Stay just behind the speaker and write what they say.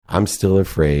I'm still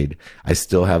afraid. I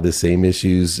still have the same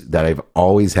issues that I've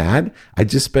always had. I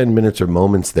just spend minutes or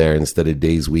moments there instead of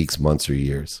days, weeks, months, or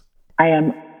years. I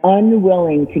am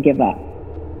unwilling to give up.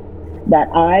 That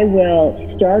I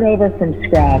will start over from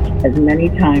scratch as many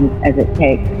times as it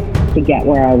takes to get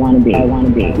where I want to be.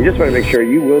 You just want to make sure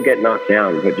you will get knocked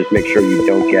down, but just make sure you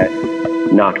don't get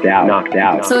knocked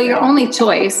out. So your only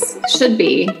choice should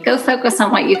be go focus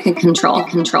on what you can control.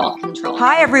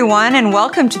 Hi, everyone, and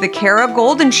welcome to the Kara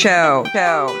Golden Show.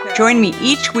 Join me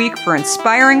each week for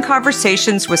inspiring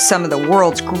conversations with some of the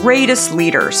world's greatest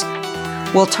leaders.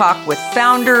 We'll talk with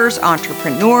founders,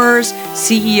 entrepreneurs,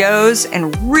 CEOs,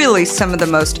 and really some of the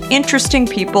most interesting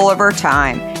people of our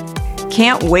time.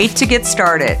 Can't wait to get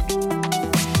started.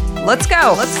 Let's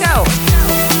go.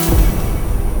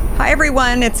 Hi,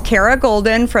 everyone. It's Kara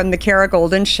Golden from The Kara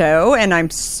Golden Show, and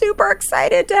I'm super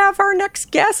excited to have our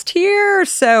next guest here.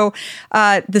 So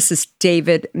this is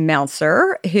David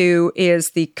Meltzer, who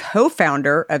is the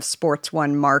co-founder of Sports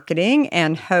One Marketing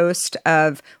and host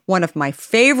of one of my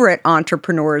favorite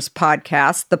entrepreneurs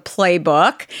podcasts, The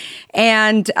Playbook.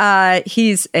 And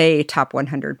he's a top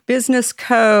 100 business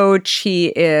coach. He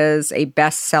is a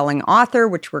best-selling author,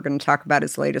 which we're going to talk about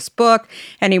his latest book.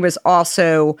 And he was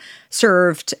also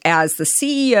served as the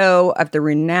CEO of the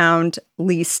renowned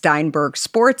Leigh Steinberg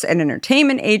Sports and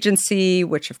Entertainment Agency,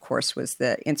 which of course was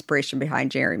the inspiration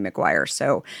behind Jerry Maguire.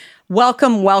 So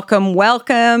welcome.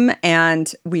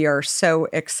 And we are so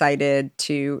excited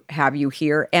to have you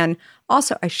here. And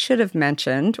also, I should have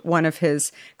mentioned one of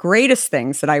his greatest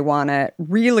things that I want to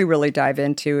really dive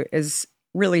into is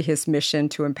really his mission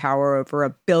to empower over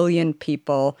 1 billion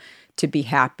people to be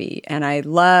happy. And I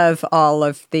love all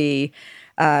of the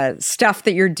stuff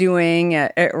that you're doing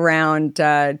around,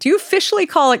 do you officially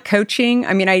call it coaching?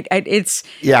 I mean,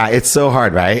 it's so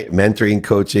hard, right? Mentoring,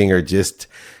 coaching, or just,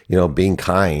 being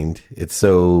kind. It's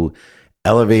so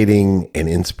elevating and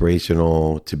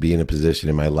inspirational to be in a position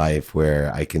in my life where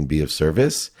I can be of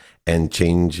service and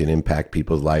change and impact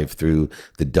people's life through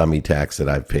the dummy tax that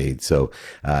I've paid. So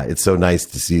it's so nice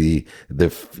to see the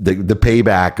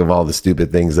payback of all the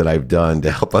stupid things that I've done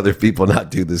to help other people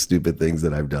not do the stupid things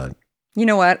that I've done. You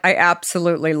know what? I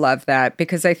absolutely love that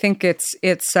because I think it's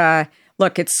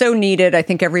so needed. I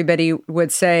think everybody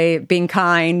would say being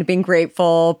kind, being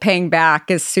grateful, paying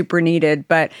back is super needed.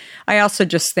 But I also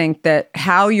just think that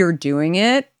how you're doing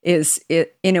it is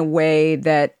in a way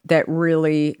that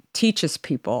really teaches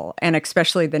people, and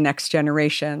especially the next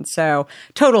generation. So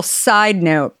total side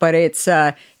note, but it's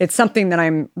something that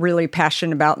I'm really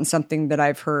passionate about and something that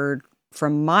I've heard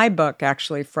from my book,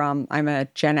 actually, I'm a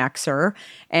Gen Xer.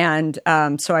 And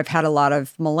so I've had a lot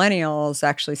of millennials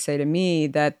actually say to me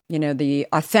that, the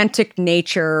authentic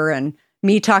nature and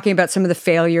me talking about some of the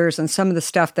failures and some of the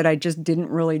stuff that I just didn't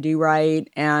really do right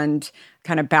and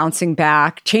kind of bouncing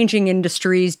back, changing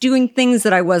industries, doing things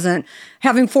that I wasn't,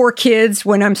 having 4 kids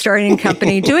when I'm starting a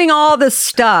company, doing all this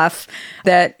stuff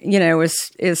that,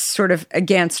 is sort of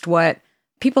against what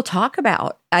people talk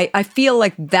about. I feel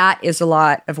like that is a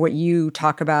lot of what you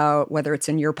talk about, whether it's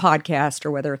in your podcast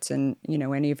or whether it's in,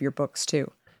 any of your books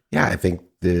too. Yeah, I think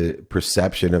the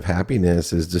perception of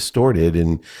happiness is distorted.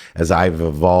 And as I've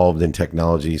evolved in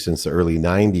technology since the early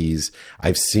 90s,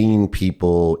 I've seen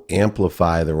people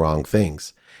amplify the wrong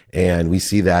things. And we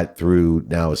see that through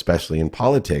now, especially in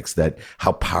politics, that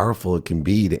how powerful it can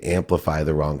be to amplify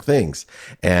the wrong things,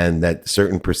 and that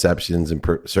certain perceptions and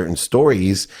certain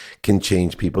stories can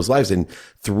change people's lives. And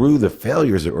through the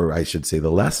failures, or I should say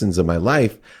the lessons of my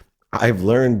life, I've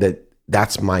learned that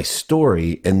that's my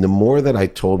story. And the more that I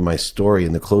told my story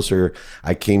and the closer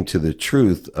I came to the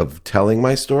truth of telling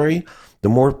my story, the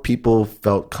more people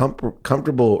felt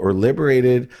comfortable or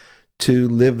liberated to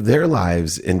live their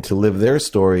lives and to live their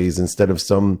stories instead of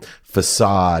some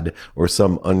facade or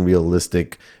some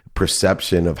unrealistic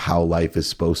perception of how life is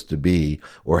supposed to be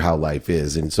or how life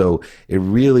is. And so it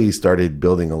really started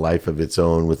building a life of its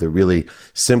own with a really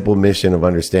simple mission of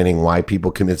understanding why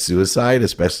people commit suicide,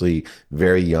 especially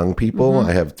very young people. Mm-hmm.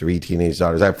 I have 3 teenage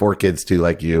daughters. I have 4 kids too,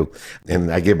 like you.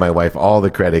 And I give my wife all the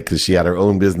credit because she had her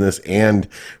own business and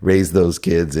raised those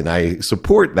kids. And I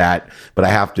support that. But I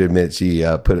have to admit, she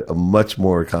put a much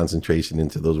more concentration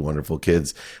into those wonderful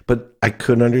kids. But I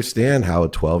couldn't understand how a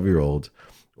 12-year-old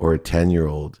or a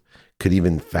 10-year-old could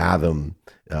even fathom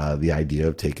the idea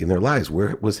of taking their lives.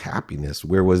 Where was happiness?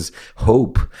 Where was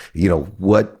hope?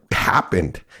 What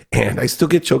happened? And I still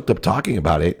get choked up talking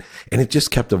about it. And it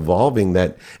just kept evolving,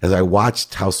 that as I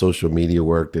watched how social media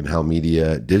worked and how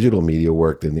digital media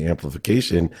worked and the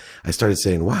amplification, I started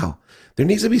saying, wow, There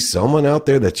needs to be someone out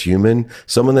there that's human,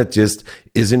 someone that just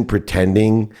isn't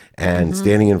pretending and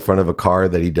standing in front of a car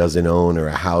that he doesn't own or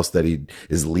a house that he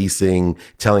is leasing,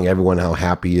 telling everyone how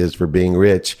happy he is for being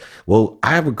rich. Well,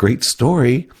 I have a great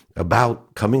story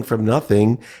about coming from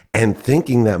nothing and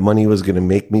thinking that money was going to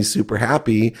make me super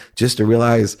happy, just to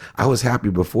realize I was happy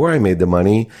before I made the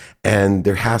money. And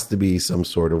there has to be some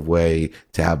sort of way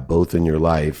to have both in your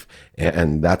life.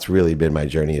 And that's really been my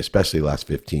journey, especially the last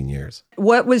 15 years.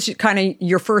 What was kind of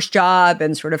your first job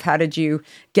and sort of how did you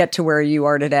get to where you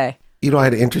are today? I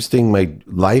had my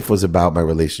life was about my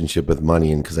relationship with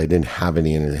money, and because I didn't have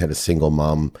any, and I had a single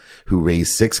mom who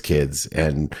raised 6 kids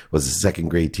and was a second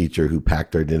grade teacher who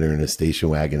packed our dinner in a station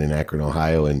wagon in Akron,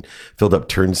 Ohio, and filled up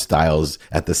turnstiles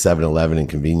at the 7-Eleven and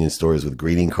convenience stores with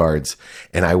greeting cards.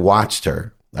 And I watched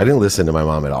her. I didn't listen to my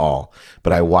mom at all,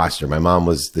 but I watched her. My mom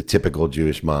was the typical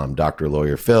Jewish mom: doctor,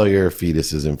 lawyer, failure,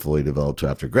 fetus isn't fully developed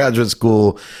after graduate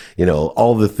school,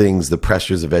 all the things, the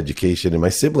pressures of education. And my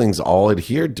siblings all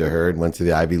adhered to her and went to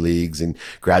the Ivy Leagues and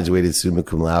graduated summa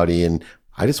cum laude. And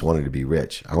I just wanted to be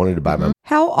rich. I wanted to buy my.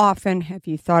 How often have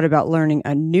you thought about learning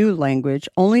a new language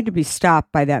only to be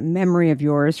stopped by that memory of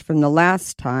yours from the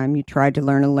last time you tried to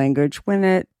learn a language when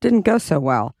it didn't go so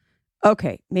well?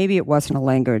 Okay, maybe it wasn't a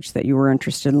language that you were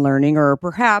interested in learning, or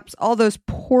perhaps all those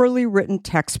poorly written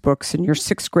textbooks in your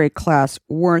 6th grade class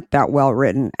weren't that well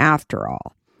written after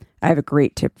all. I have a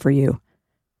great tip for you.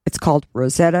 It's called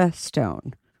Rosetta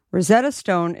Stone. Rosetta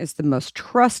Stone is the most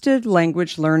trusted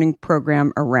language learning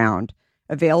program around,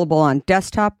 available on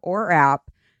desktop or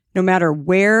app. No matter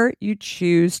where you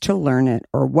choose to learn it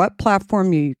or what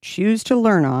platform you choose to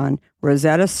learn on,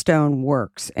 Rosetta Stone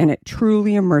works, and it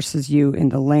truly immerses you in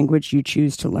the language you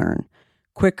choose to learn,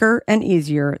 quicker and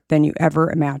easier than you ever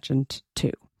imagined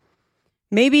to.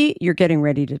 Maybe you're getting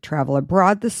ready to travel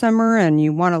abroad this summer and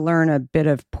you want to learn a bit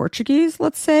of Portuguese,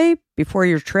 let's say, before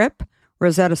your trip.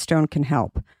 Rosetta Stone can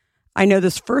help. I know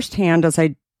this firsthand, as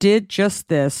I did just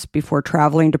this before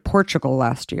traveling to Portugal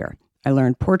last year. I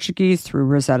learned Portuguese through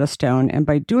Rosetta Stone, and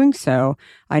by doing so,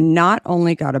 I not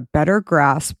only got a better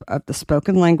grasp of the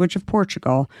spoken language of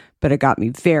Portugal, but it got me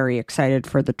very excited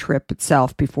for the trip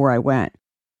itself before I went.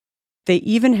 They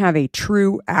even have a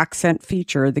true accent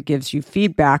feature that gives you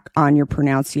feedback on your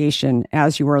pronunciation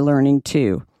as you are learning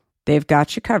too. They've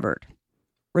got you covered.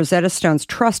 Rosetta Stone's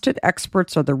trusted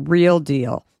experts are the real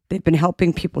deal. They've been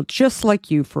helping people just like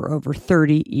you for over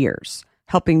 30 years.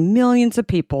 Helping millions of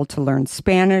people to learn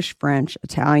Spanish, French,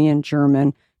 Italian,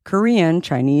 German, Korean,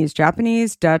 Chinese,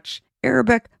 Japanese, Dutch,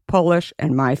 Arabic, Polish,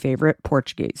 and my favorite,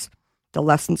 Portuguese. The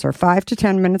lessons are 5 to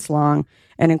 10 minutes long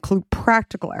and include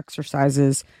practical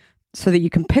exercises so that you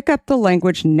can pick up the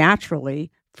language naturally,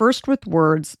 first with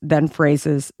words, then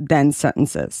phrases, then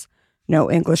sentences. No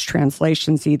English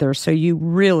translations either, so you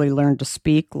really learn to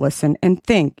speak, listen, and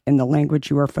think in the language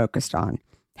you are focused on,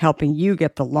 helping you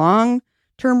get the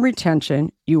long-term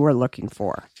retention you are looking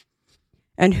for.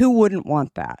 And who wouldn't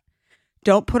want that?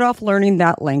 Don't put off learning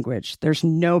that language. There's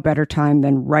no better time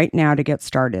than right now to get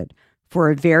started.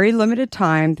 For a very limited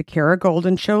time, the Kara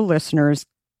Golden Show listeners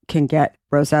can get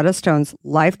Rosetta Stone's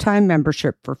lifetime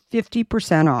membership for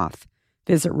 50% off.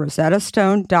 Visit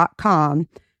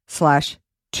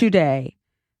rosettastone.com/today.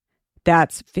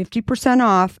 That's 50%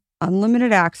 off,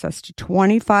 unlimited access to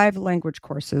 25 language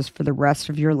courses for the rest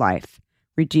of your life.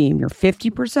 Redeem your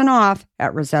 50% off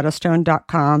at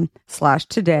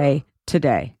rosettastone.com/today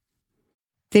today.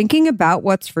 Thinking about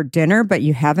what's for dinner, but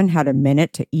you haven't had a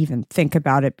minute to even think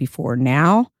about it before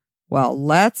now? Well,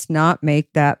 let's not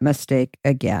make that mistake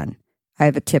again. I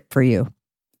have a tip for you.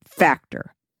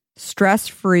 Factor.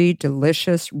 Stress-free,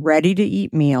 delicious,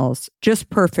 ready-to-eat meals, just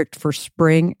perfect for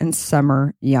spring and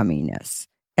summer yumminess.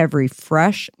 Every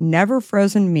fresh,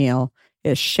 never-frozen meal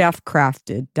is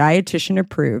chef-crafted,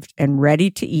 dietitian-approved, and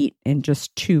ready to eat in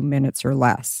just 2 minutes or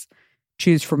less.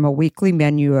 Choose from a weekly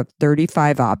menu of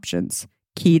 35 options.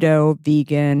 Keto,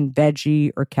 vegan,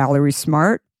 veggie, or calorie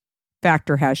smart,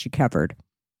 Factor has you covered.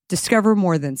 Discover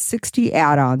more than 60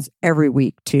 add-ons every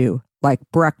week, too, like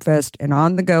breakfast and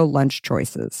on-the-go lunch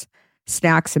choices.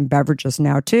 Snacks and beverages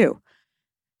now, too.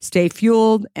 Stay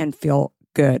fueled and feel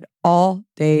good all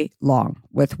day long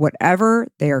with whatever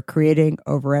they are creating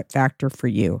over at Factor for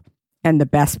you. And the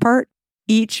best part?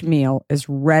 Each meal is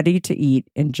ready to eat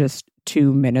in just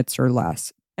 2 minutes or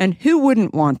less. And who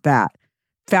wouldn't want that?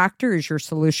 Factor is your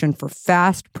solution for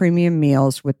fast premium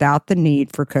meals without the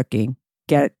need for cooking.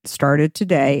 Get started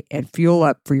today and fuel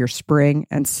up for your spring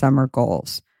and summer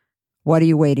goals. What are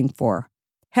you waiting for?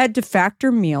 Head to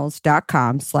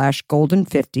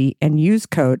factormeals.com/golden50 and use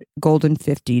code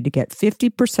golden50 to get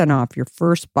 50% off your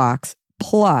first box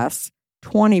plus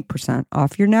 20%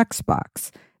 off your next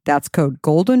box. That's code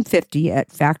GOLDEN50 at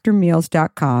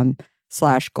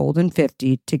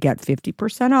factormeals.com/golden50 to get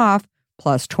 50% off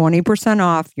plus 20%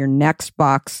 off your next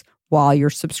box while your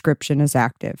subscription is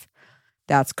active.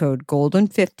 That's code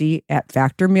GOLDEN50 at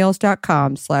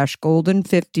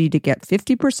factormeals.com/golden50 to get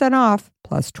 50% off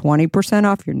plus 20%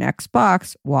 off your next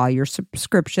box while your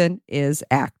subscription is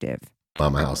active.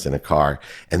 On my house in a car.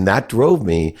 And that drove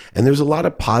me. And there's a lot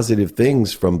of positive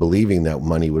things from believing that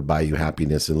money would buy you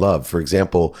happiness and love. For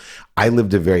example, I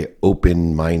lived a very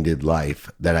open-minded life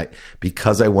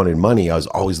because I wanted money, I was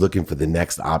always looking for the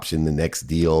next option, the next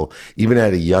deal. Even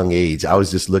at a young age, I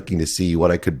was just looking to see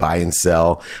what I could buy and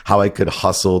sell, how I could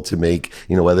hustle to make,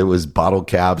 whether it was bottle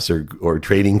caps or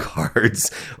trading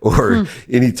cards or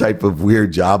any type of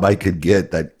weird job I could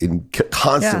get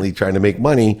constantly trying to make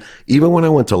money. Even when I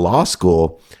went to law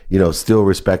school, still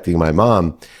respecting my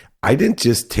mom, I didn't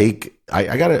just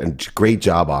I got a great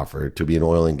job offer to be an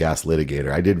oil and gas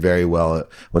litigator. I did very well.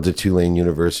 Went to Tulane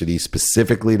University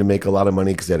specifically to make a lot of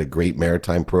money because they had a great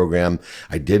maritime program.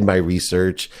 I did my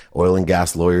research. Oil and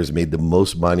gas lawyers made the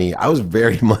most money. I was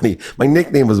very money. My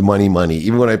nickname was Money Money.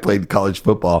 Even when I played college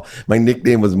football, my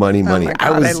nickname was Money Money. Oh my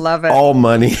God, I love it. All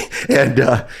money.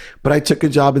 But I took a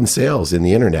job in sales in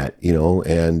the internet,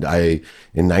 and in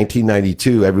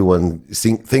 1992, everyone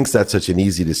thinks that's such an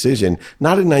easy decision.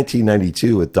 Not in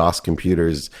 1992 with DOS computers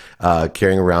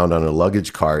carrying around on a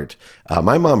luggage cart.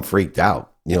 My mom freaked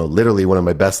out. Literally one of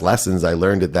my best lessons I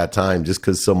learned at that time, just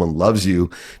because someone loves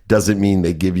you doesn't mean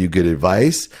they give you good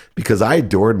advice, because I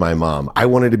adored my mom. I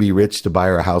wanted to be rich to buy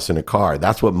her a house and a car.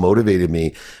 That's what motivated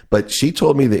me. But she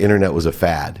told me the internet was a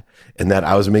fad and that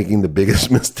I was making the biggest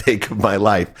mistake of my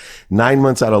life. 9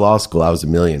 months out of law school, I was a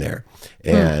millionaire.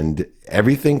 And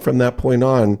everything from that point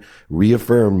on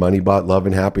reaffirmed money bought love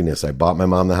and happiness. I bought my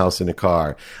mom the house and a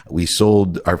car. We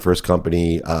sold our first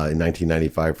company in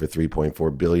 1995 for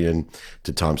 $3.4 billion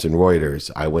to Thomson Reuters.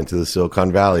 I went to the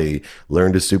Silicon Valley,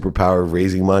 learned a superpower of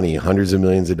raising money, hundreds of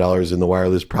millions of dollars in the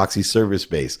wireless proxy service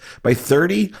space. By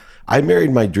 30, I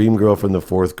married my dream girl from the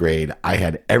 4th grade. I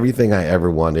had everything I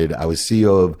ever wanted. I was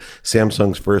CEO of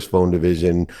Samsung's first phone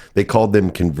division. They called them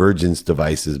convergence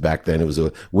devices back then. It was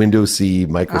a Windows CE,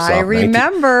 Microsoft. I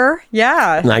remember.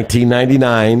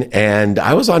 1999. And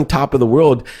I was on top of the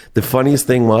world. The funniest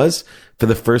thing was, for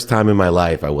the first time in my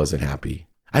life, I wasn't happy.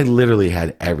 I literally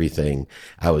had everything.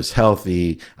 I was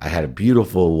healthy. I had a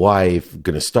beautiful wife,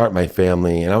 going to start my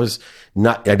family. And I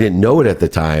didn't know it at the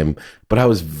time, but I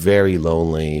was very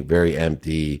lonely, very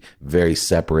empty, very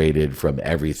separated from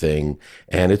everything.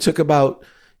 And it took about,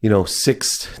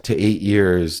 6 to 8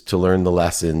 years to learn the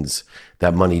lessons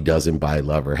that money doesn't buy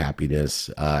love or happiness.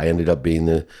 I ended up being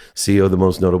the CEO of the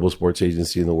most notable sports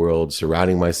agency in the world,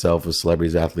 surrounding myself with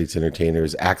celebrities, athletes,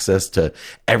 entertainers, access to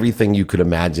everything you could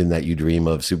imagine that you dream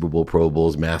of: Super Bowl, Pro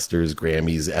Bowls, Masters,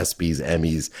 Grammys, ESPYs,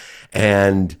 Emmys.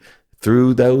 And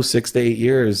through those 6 to 8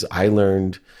 years, I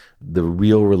learned the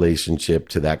real relationship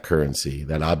to that currency,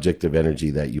 that object of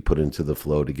energy that you put into the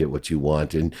flow to get what you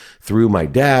want. And through my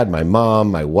dad, my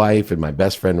mom, my wife, and my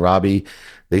best friend, Robbie,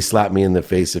 they slapped me in the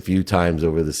face a few times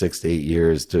over the 6 to 8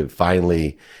 years to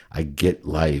finally, I get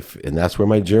life. And that's where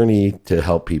my journey to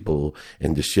help people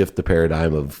and to shift the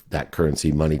paradigm of that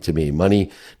currency, money, to me.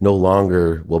 Money no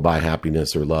longer will buy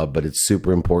happiness or love, but it's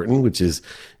super important, which is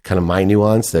kind of my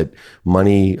nuance, that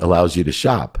money allows you to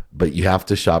shop, but you have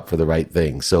to shop for the right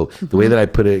thing. So the way that I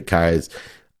put it, Kai, is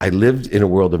I lived in a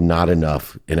world of not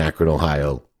enough in Akron,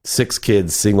 Ohio. 6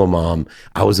 kids, single mom.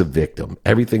 I was a victim.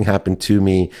 Everything happened to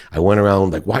me. I went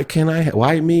around like, why can't I?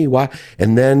 Why me? Why?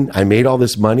 And then I made all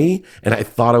this money and I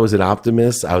thought I was an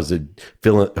optimist. I was a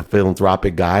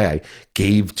philanthropic guy. I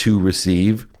gave to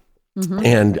receive.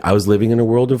 And I was living in a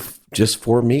world of just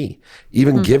for me.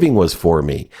 Even giving was for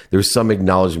me. There's some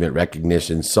acknowledgement,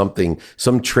 recognition,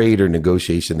 some trade or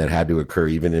negotiation that had to occur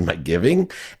even in my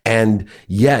giving. And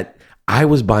yet I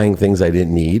was buying things I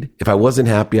didn't need. If I wasn't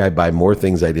happy, I'd buy more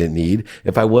things I didn't need.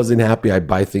 If I wasn't happy, I'd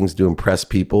buy things to impress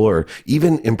people or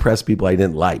even impress people I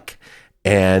didn't like.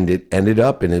 And it ended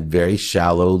up in a very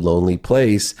shallow, lonely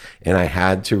place. And I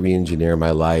had to re-engineer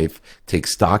my life, take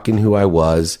stock in who I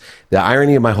was. The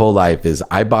irony of my whole life is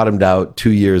I bottomed out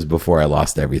 2 years before I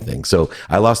lost everything. So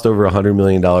I lost over $100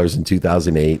 million in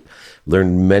 2008,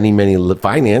 learned many, many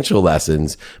financial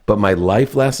lessons, but my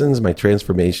life lessons, my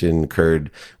transformation occurred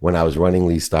when I was running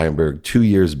Leigh Steinberg 2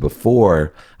 years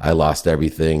before I lost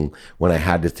everything, when I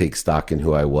had to take stock in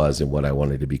who I was and what I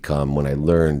wanted to become, when I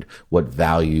learned what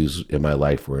values in my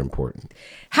life were important.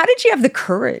 How did you have the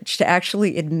courage to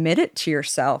actually admit it to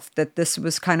yourself that this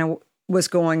was kind of was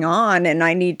going on and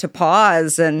I need to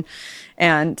pause and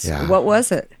what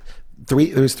was it?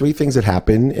 there's three things that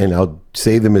happen, and I'll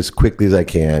say them as quickly as I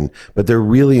can, but they're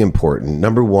really important.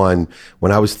 Number one,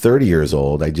 when I was 30 years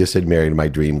old, I just had married my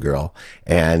dream girl,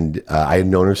 and I had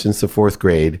known her since the 4th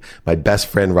grade. My best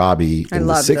friend Robbie in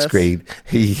the 6th grade,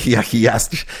 he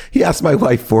asked my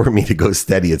wife for me to go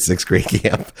steady at 6th grade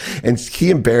camp, and he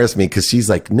embarrassed me because she's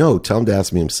like, "No, tell him to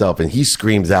ask me himself," and he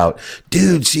screams out,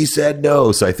 "Dude, she said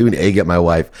no!" So I threw an egg at my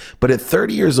wife. But at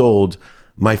 30 years old,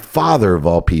 my father, of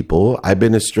all people, I've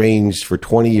been estranged for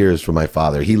 20 years from my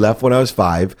father. He left when I was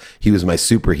 5. He was my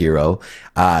superhero.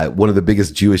 One of the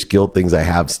biggest Jewish guilt things I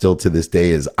have still to this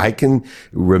day is I can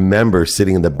remember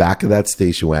sitting in the back of that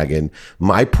station wagon.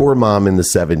 My poor mom in the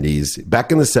 70s,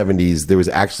 back in the 70s, there was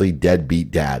actually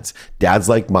deadbeat dads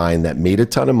like mine that made a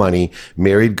ton of money,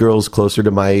 married girls closer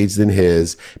to my age than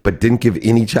his, but didn't give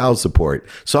any child support.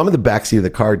 So I'm in the backseat of the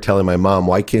car telling my mom,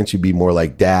 "Why can't you be more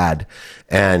like dad?"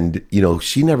 And,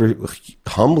 she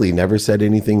humbly never said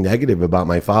anything negative about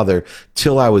my father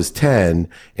till I was 10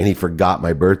 and he forgot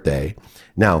my birthday.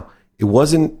 Now, it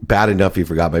wasn't bad enough he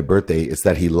forgot my birthday. It's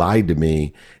that he lied to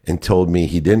me and told me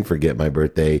he didn't forget my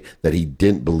birthday, that he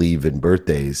didn't believe in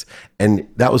birthdays. And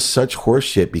that was such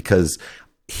horseshit because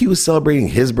he was celebrating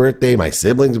his birthday, my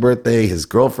sibling's birthday, his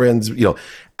girlfriend's,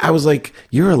 I was like,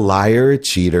 "You're a liar, a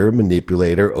cheater,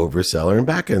 manipulator, overseller, and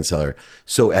back-end seller."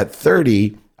 So at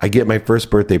 30, I get my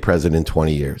first birthday present in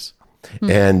 20 years.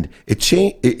 And it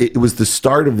changed. It was the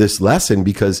start of this lesson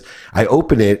because I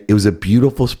opened it. It was a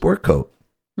beautiful sport coat.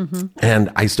 And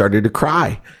I started to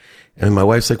cry. And my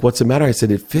wife's like, "What's the matter?" I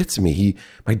said, "It fits me.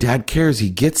 My dad cares. He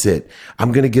gets it.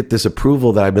 I'm going to get this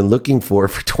approval that I've been looking for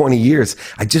 20 years.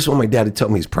 I just want my dad to tell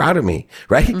me he's proud of me."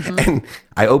 Right. And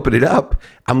I open it up.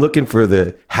 I'm looking for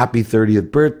the happy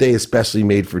 30th birthday, especially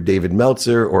made for David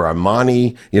Meltzer or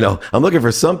Armani. I'm looking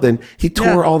for something. He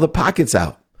tore all the pockets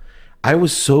out. I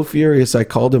was so furious. I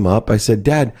called him up. I said,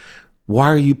 "Dad, why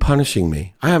are you punishing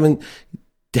me? I haven't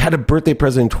had a birthday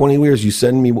present in 20 years. You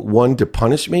send me one to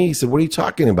punish me?" He said, "What are you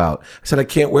talking about?" I said, "I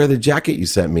can't wear the jacket you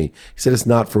sent me." He said, "It's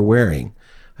not for wearing."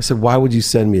 I said, "Why would you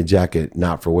send me a jacket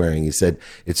not for wearing?" He said,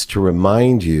 "It's to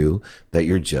remind you that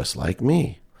you're just like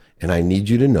me. And I need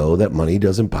you to know that money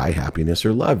doesn't buy happiness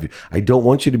or love. I don't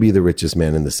want you to be the richest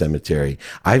man in the cemetery.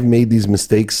 I've made these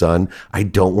mistakes, son. I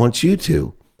don't want you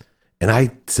to." And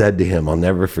I said to him, I'll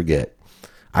never forget,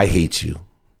 "I hate you.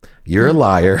 You're a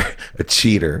liar, a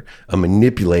cheater, a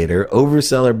manipulator,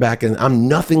 overseller back, and I'm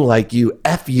nothing like you.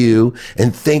 F you,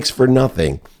 and thanks for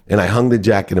nothing." And I hung the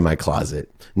jacket in my closet.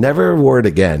 Never wore it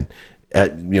again.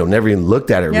 Never even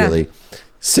looked at it really.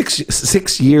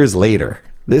 6 years later,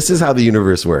 this is how the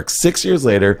universe works. 6 years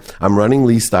later, I'm running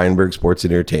Leigh Steinberg Sports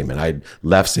and Entertainment. I'd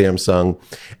left Samsung,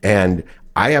 and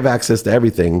I have access to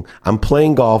everything. I'm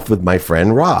playing golf with my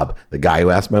friend Rob, the guy who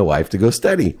asked my wife to go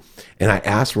steady. And I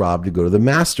asked Rob to go to the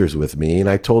Masters with me. And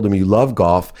I told him, "You love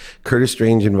golf. Curtis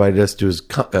Strange invited us to his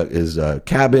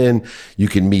cabin. You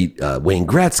can meet Wayne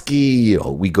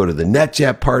Gretzky. We go to the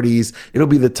NetJet parties. It'll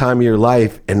be the time of your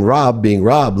life." And Rob, being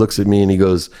Rob, looks at me and he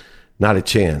goes, "Not a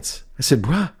chance." I said,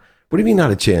 "Bruh, what do you mean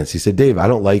not a chance?" He said, "Dave, I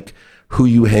don't like who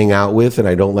you hang out with and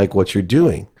I don't like what you're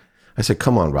doing." I said,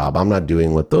 "Come on, Rob, I'm not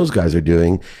doing what those guys are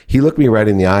doing." He looked me right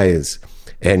in the eyes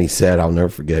and he said, I'll never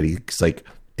forget. He's like,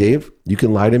 "Dave, you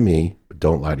can lie to me, but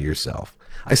don't lie to yourself."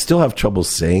 I still have trouble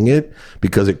saying it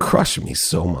because it crushed me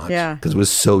so much. Because it was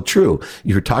so true.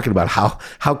 You were talking about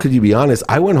how could you be honest?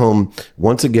 I went home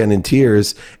once again in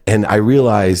tears, and I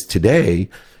realized today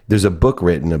there's a book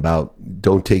written about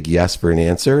don't take yes for an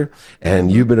answer.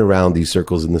 And you've been around these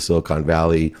circles in the Silicon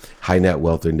Valley, high net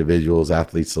wealth individuals,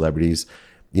 athletes, celebrities.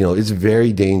 It's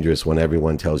very dangerous when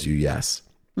everyone tells you yes.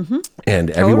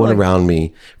 And everyone around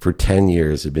me for 10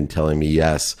 years have been telling me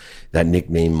yes. That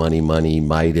nickname, money,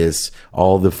 Midas,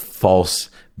 all the false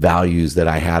values that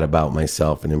I had about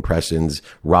myself and impressions,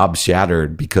 Rob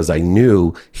shattered because he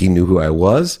knew who I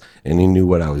was and he knew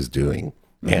what I was doing.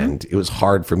 And it was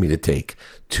hard for me to take.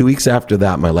 2 weeks after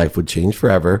that, my life would change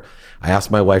forever. I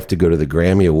asked my wife to go to the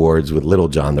Grammy Awards with Little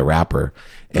John, the rapper.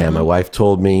 And my wife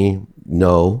told me,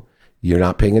 "No, you're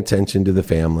not paying attention to the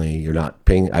family. You're not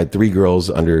paying." I had 3 girls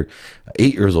under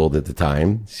 8 years old at the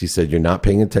time. She said, "You're not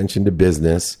paying attention to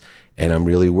business. And I'm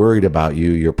really worried about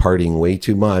you. You're partying way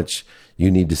too much. You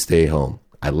need to stay home."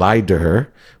 I lied to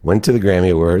her, went to the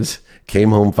Grammy Awards, came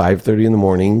home 5:30 in the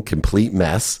morning, complete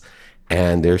mess.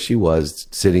 And there she was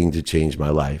sitting to change my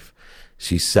life.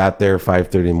 She sat there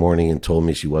 5:30 in the morning and told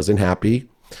me she wasn't happy,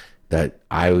 that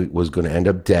I was going to end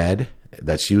up dead,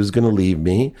 that she was going to leave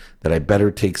me, that I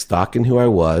better take stock in who I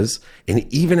was.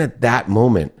 And even at that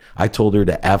moment, I told her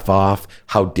to F off.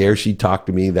 How dare she talk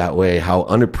to me that way? How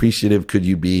unappreciative could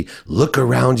you be? Look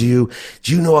around you.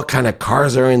 Do you know what kind of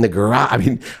cars are in the garage? I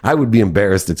mean, I would be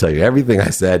embarrassed to tell you everything I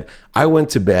said. I went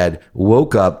to bed,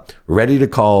 woke up, ready to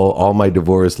call all my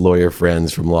divorce lawyer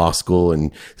friends from law school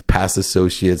and past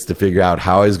associates to figure out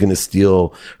how I was going to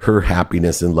steal her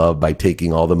happiness and love by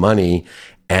taking all the money.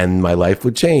 And my life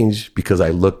would change because I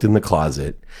looked in the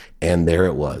closet and there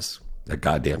it was, a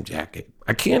goddamn jacket.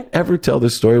 I can't ever tell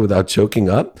this story without choking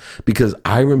up because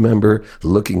I remember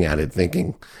looking at it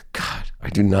thinking, God, I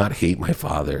do not hate my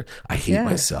father. I hate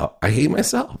myself. I hate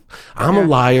myself. I'm a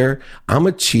liar. I'm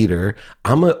a cheater.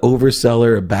 I'm an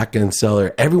overseller, a back end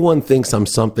seller. Everyone thinks I'm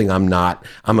something I'm not.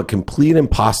 I'm a complete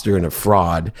imposter and a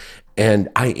fraud. And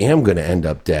I am going to end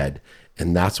up dead.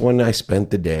 And that's when I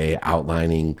spent the day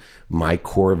outlining my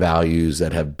core values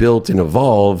that have built and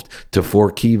evolved to 4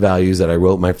 key values that I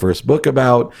wrote my first book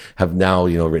about, have now,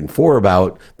 written 4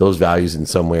 about those values in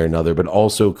some way or another, but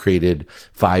also created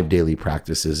 5 daily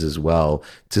practices as well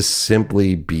to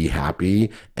simply be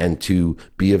happy and to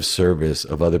be of service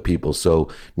of other people. So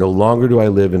no longer do I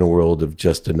live in a world of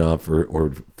just enough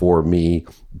or for me,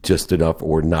 just enough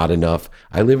or not enough.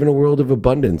 I live in a world of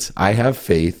abundance. I have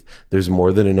faith. There's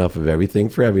more than enough of everything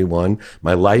for everyone.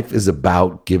 My life is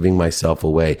about giving myself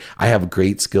away. I have a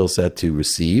great skill set to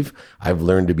receive. I've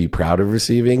learned to be proud of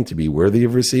receiving, to be worthy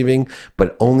of receiving,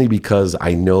 but only because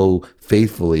I know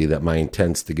faithfully that my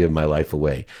intent's to give my life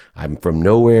away. I'm from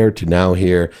nowhere to now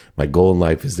here. My goal in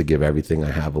life is to give everything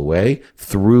I have away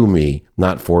through me,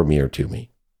 not for me or to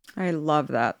me. I love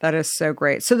that. That is so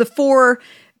great. So the 4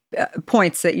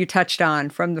 points that you touched on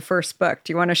from the first book,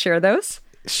 do you want to share those?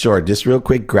 Sure. Just real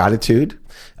quick, gratitude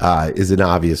is an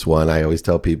obvious one. I always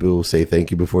tell people, say thank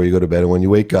you before you go to bed. And when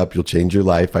you wake up, you'll change your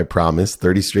life. I promise.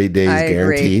 30 straight days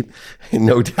guaranteed.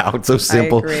 No doubt. So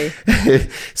simple. I agree.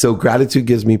 So gratitude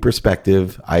gives me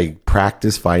perspective. I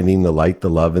practice finding the light, the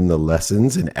love, and the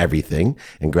lessons in everything.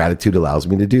 And gratitude allows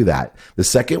me to do that. The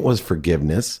second was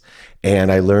forgiveness.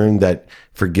 And I learned that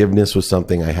forgiveness was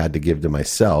something I had to give to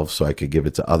myself so I could give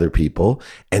it to other people.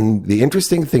 And the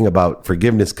interesting thing about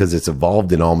forgiveness, because it's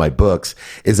evolved in all my books,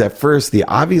 is at first, the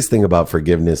obvious thing about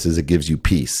forgiveness is it gives you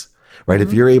peace, right? Mm-hmm.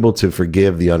 If you're able to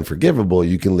forgive the unforgivable,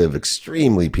 you can live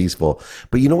extremely peaceful.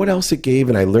 But you know what else it gave?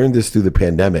 And I learned this through the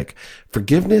pandemic.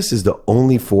 Forgiveness is the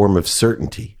only form of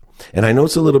certainty. And I know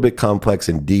it's a little bit complex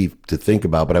and deep to think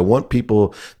about, but I want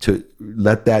people to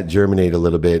let that germinate a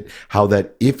little bit, how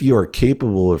that if you are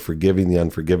capable of forgiving the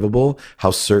unforgivable,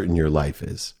 how certain your life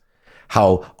is.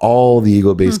 How all the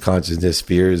ego-based consciousness,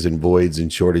 fears and voids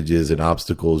and shortages and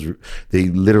obstacles, they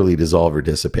literally dissolve or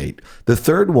dissipate. The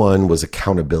third one was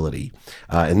accountability.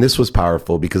 And this was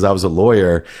powerful because I was a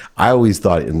lawyer. I always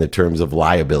thought in the terms of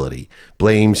liability,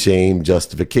 blame, shame,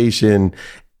 justification.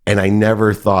 And I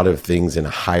never thought of things in a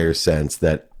higher sense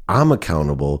that I'm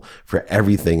accountable for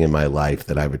everything in my life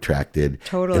that I've attracted.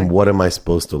 Totally. And what am I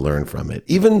supposed to learn from it?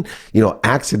 Even,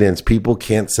 accidents, people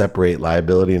can't separate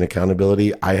liability and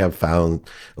accountability. I have found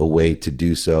a way to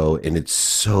do so. And it's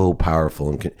so powerful.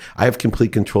 And I have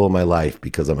complete control of my life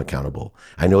because I'm accountable.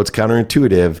 I know it's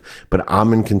counterintuitive, but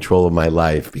I'm in control of my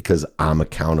life because I'm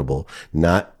accountable,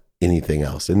 not anything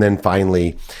else. And then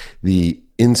finally, the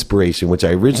inspiration, which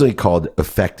I originally called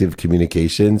effective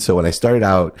communication. So when I started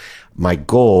out, my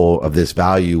goal of this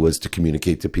value was to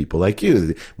communicate to people like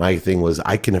you. My thing was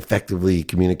I can effectively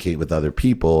communicate with other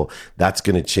people. That's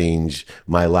going to change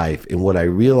my life. And what I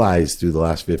realized through the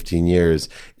last 15 years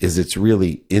is it's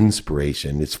really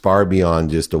inspiration. It's far beyond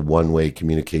just a one-way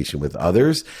communication with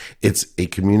others. It's a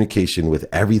communication with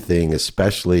everything,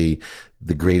 especially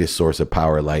the greatest source of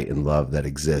power, light, and love that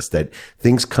exists, that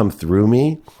things come through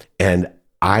me and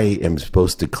I am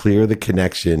supposed to clear the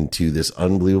connection to this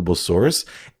unbelievable source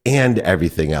and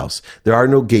everything else. There are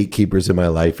no gatekeepers in my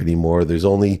life anymore. There's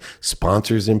only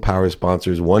sponsors and power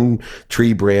sponsors. One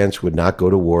tree branch would not go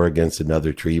to war against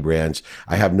another tree branch.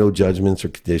 I have no judgments or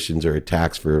conditions or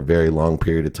attacks for a very long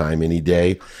period of time any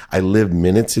day. I live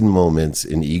minutes and moments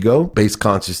in ego-based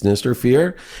consciousness or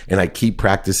fear, and I keep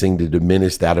practicing to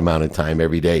diminish that amount of time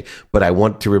every day. But I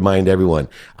want to remind everyone,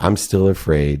 I'm still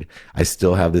afraid. I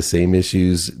still have the same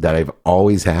issues that I've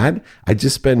always had. I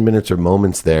just spend minutes or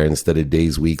moments there instead of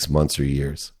days, weeks, months, or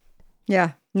years.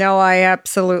 Yeah, no, I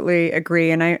absolutely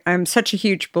agree. And I'm such a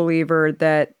huge believer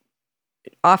that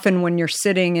often when you're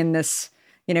sitting in this,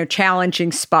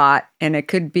 challenging spot, and it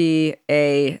could be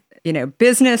a,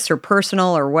 business or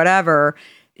personal or whatever,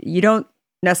 you don't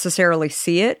necessarily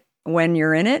see it when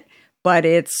you're in it, but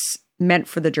it's meant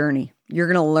for the journey. You're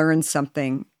going to learn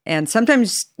something And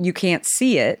sometimes you can't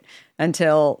see it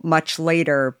until much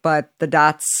later, but the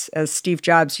dots, as Steve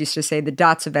Jobs used to say, the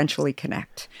dots eventually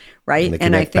connect, right?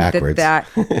 And I think that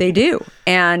they do.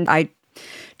 And I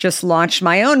just launched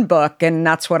my own book, and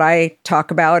that's what I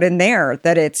talk about in there,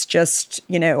 that it's just,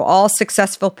 all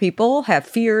successful people have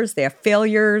fears, they have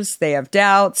failures, they have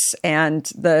doubts, and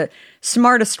the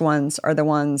smartest ones are the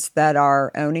ones that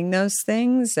are owning those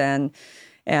things and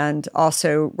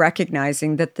also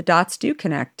recognizing that the dots do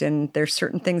connect, and there's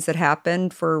certain things that happen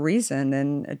for a reason,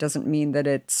 and it doesn't mean that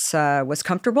it's was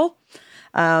comfortable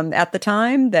at the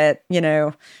time, that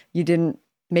you didn't,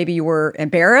 maybe you were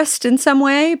embarrassed in some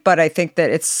way, but I think that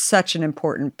it's such an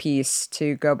important piece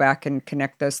to go back and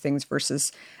connect those things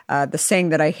versus the saying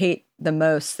that I hate the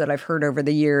most that I've heard over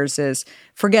the years is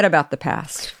forget about the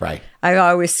past. Right. I've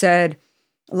always said,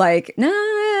 no,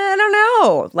 I don't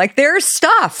know. Like, there's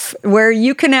stuff where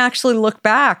you can actually look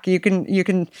back. You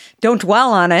can don't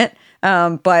dwell on it,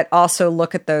 but also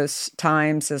look at those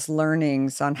times as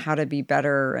learnings on how to be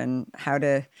better and how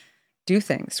to do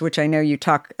things, which I know you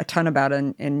talk a ton about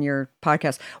in your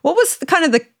podcast. What was kind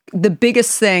of the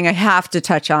biggest thing, I have to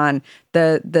touch on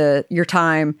your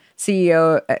time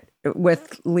CEO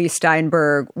with Leigh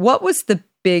Steinberg? What was the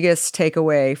biggest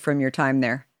takeaway from your time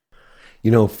there?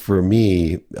 For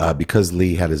me, because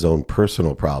Leigh had his own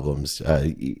personal problems,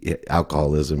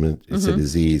 alcoholism, it's a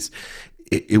disease,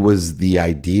 it was the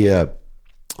idea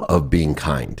of being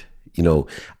kind.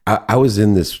 I was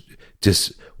in this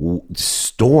just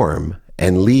storm,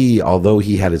 and Leigh, although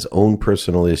he had his own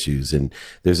personal issues, and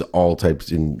there's all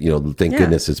types, and thank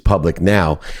goodness it's public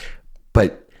now,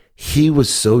 but he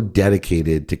was so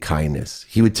dedicated to kindness.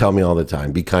 He would tell me all the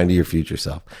time, be kind to your future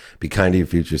self, be kind to your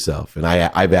future self. And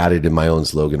I've added in my own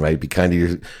slogan, right? Be kind to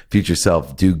your future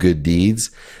self, do good deeds.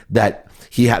 That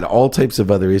he had all types of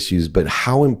other issues, but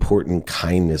how important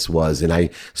kindness was. And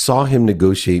I saw him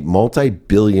negotiate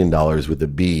multi-billion dollars with a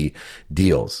B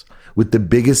deals with the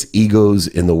biggest egos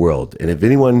in the world. And if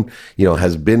anyone,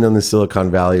 has been in the Silicon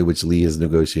Valley, which Leigh has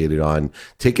negotiated on,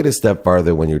 take it a step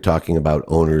farther when you're talking about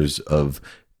owners of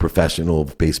professional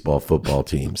baseball, football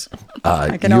teams.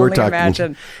 I can only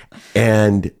imagine.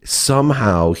 And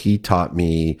somehow he taught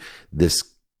me this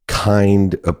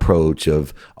kind approach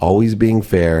of always being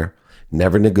fair,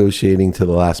 never negotiating to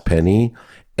the last penny,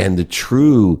 and the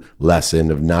true lesson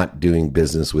of not doing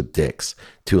business with dicks,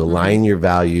 to align your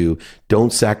value.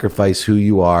 Don't sacrifice who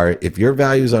you are. If your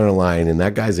values aren't aligned and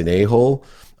that guy's an a-hole,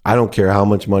 I don't care how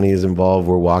much money is involved.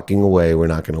 We're walking away. We're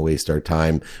not going to waste our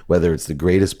time, whether it's the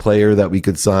greatest player that we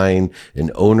could sign,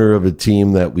 an owner of a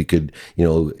team that we could,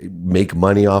 make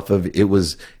money off of. It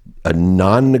was a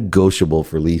non-negotiable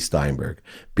for Leigh Steinberg.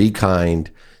 Be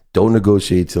kind. Don't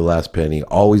negotiate to the last penny.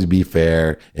 Always be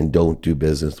fair, and don't do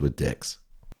business with dicks.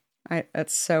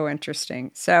 That's so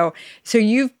interesting. So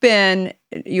you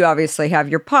obviously have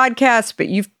your podcast, but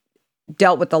you've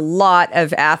dealt with a lot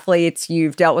of athletes.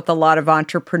 You've dealt with a lot of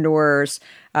entrepreneurs.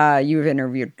 You've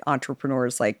interviewed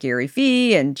entrepreneurs like Gary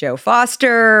Vee and Joe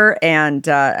Foster, and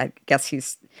I guess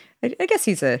he's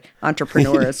an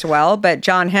entrepreneur as well. But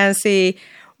John Hennessy,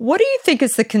 what do you think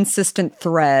is the consistent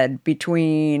thread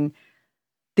between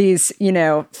these,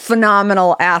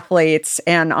 phenomenal athletes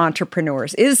and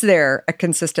entrepreneurs? Is there a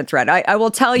consistent thread? I will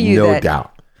tell you no that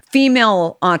doubt.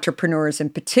 Female entrepreneurs in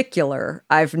particular,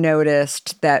 I've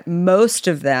noticed that most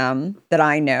of them that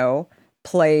I know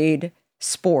played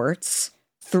sports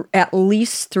at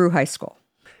least through high school.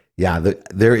 Yeah,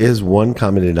 there is one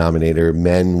common denominator,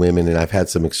 men, women, and I've had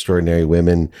some extraordinary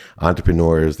women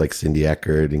entrepreneurs like Cindy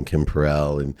Eckert and Kim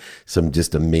Perrell and some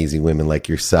just amazing women like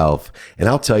yourself. And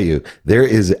I'll tell you, there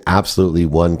is absolutely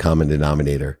one common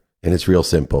denominator, and it's real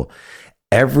simple.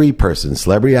 Every person,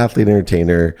 celebrity, athlete,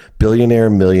 entertainer, billionaire,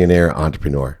 millionaire,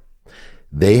 entrepreneur,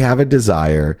 they have a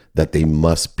desire that they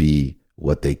must be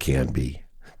what they can be.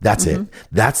 That's it.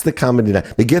 That's the common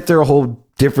denominator. They get their whole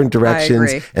different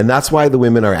directions. And that's why the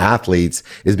women are athletes,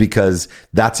 is because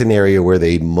that's an area where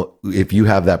if you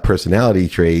have that personality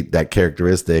trait, that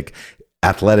characteristic,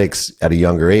 athletics at a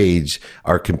younger age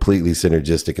are completely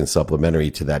synergistic and supplementary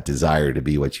to that desire to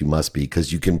be what you must be,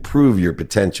 because you can prove your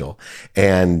potential.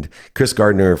 And Chris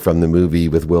Gardner from the movie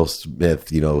with Will Smith,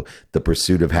 The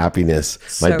Pursuit of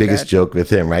Happiness, my biggest joke with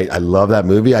him, right? I love that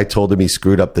movie. I told him he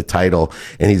screwed up the title,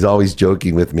 and he's always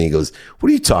joking with me. He goes, "What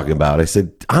are you talking about?" I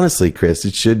said, "Honestly, Chris,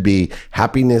 it should be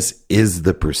happiness is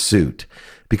the pursuit.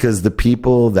 because the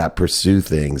people that pursue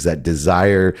things, that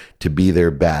desire to be their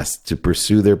best, to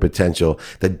pursue their potential,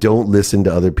 that don't listen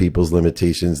to other people's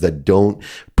limitations, that don't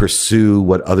pursue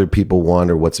what other people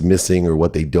want or what's missing or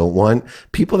what they don't want,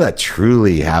 people that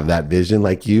truly have that vision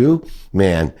like you,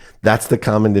 man, that's the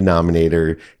common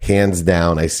denominator, hands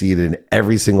down. I see it in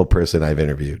every single person I've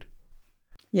interviewed.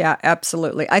 Yeah,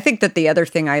 absolutely. I think that the other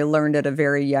thing I learned at a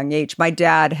very young age, my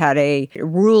dad had a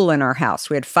rule in our house.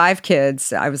 We had 5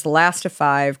 kids. I was the last of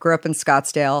 5, grew up in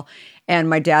Scottsdale, and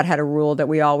my dad had a rule that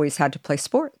we always had to play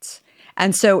sports.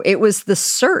 And so it was the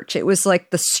search. It was like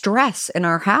the stress in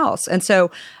our house. And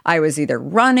so I was either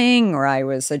running or I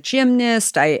was a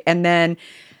gymnast. And then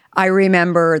I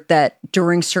remember that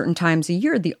during certain times a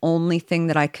year, the only thing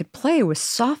that I could play was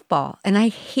softball. And I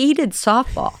hated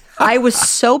softball. I was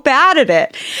so bad at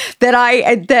it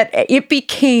that it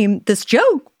became this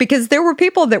joke, because there were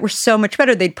people that were so much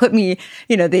better. They'd put me,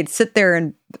 they'd sit there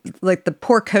and like the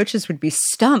poor coaches would be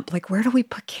stumped. Like, where do we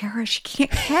put Kara? She can't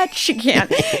catch. She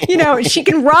can't, she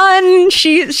can run.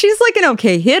 She's like an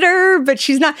okay hitter, but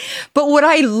she's not. But what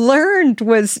I learned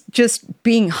was just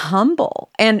being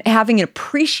humble and having an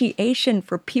appreciation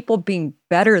for people being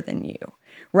better than you.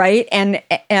 Right. And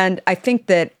I think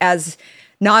that as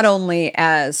not only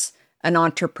as an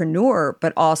entrepreneur,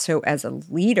 but also as a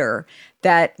leader,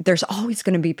 that there's always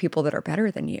going to be people that are better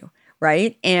than you,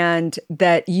 right? And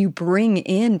that you bring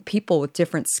in people with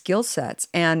different skill sets.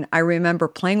 And I remember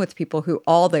playing with people who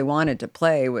all they wanted to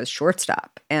play was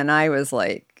shortstop. And I was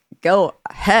like, go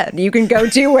ahead. You can go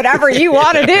do whatever you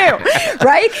want to do,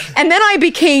 right? And then I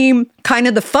became kind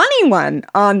of the funny one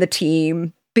on the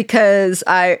team, because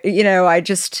I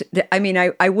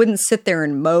wouldn't sit there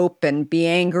and mope and be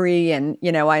angry. And,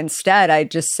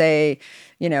 I'd just say,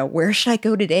 where should I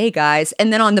go today, guys?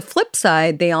 And then on the flip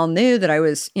side, they all knew that I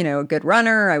was, a good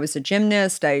runner. I was a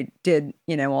gymnast. I did,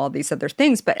 all these other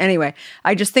things. But anyway,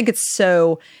 I just think it's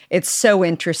so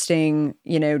interesting,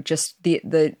 just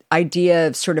the idea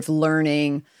of sort of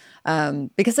learning.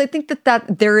 Because I think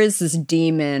that there is this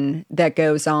demon that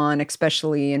goes on,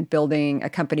 especially in building a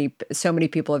company. So many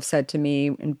people have said to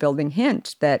me in building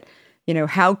Hint that,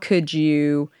 how could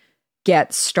you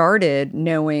get started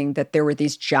knowing that there were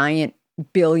these giant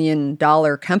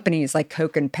billion-dollar companies like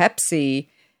Coke and Pepsi?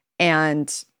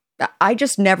 And I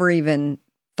just never even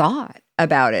thought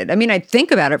about it. I mean, I'd think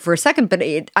about it for a second, but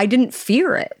I didn't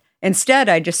fear it. Instead,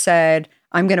 I just said,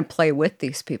 I'm going to play with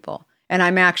these people. And I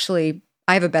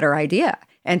have a better idea.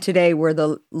 And today we're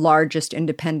the largest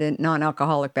independent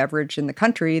non-alcoholic beverage in the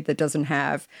country that doesn't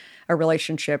have a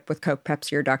relationship with Coke,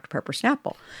 Pepsi, or Dr. Pepper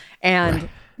Snapple. And,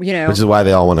 which is why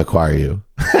they all want to acquire you.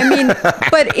 I mean,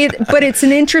 but it's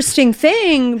an interesting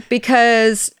thing,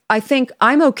 because I think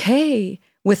I'm okay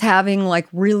with having like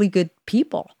really good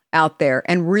people out there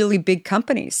and really big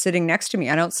companies sitting next to me.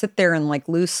 I don't sit there and like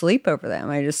lose sleep over them.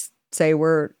 I just say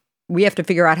we have to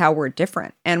figure out how we're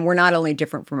different. And we're not only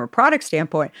different from a product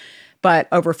standpoint, but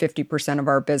over 50% of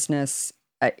our business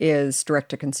is direct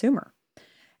to consumer,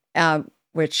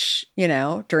 which,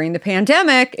 during the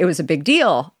pandemic, it was a big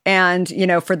deal. And,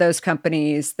 for those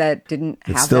companies that didn't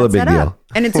have it's still that a big deal.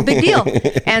 And it's a big deal.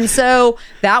 And so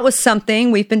that was something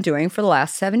we've been doing for the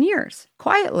last 7 years,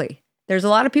 quietly. There's a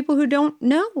lot of people who don't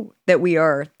know that we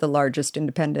are the largest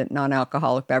independent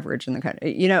non-alcoholic beverage in the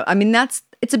country.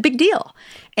 It's a big deal.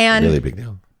 And really big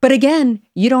deal. But again,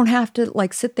 you don't have to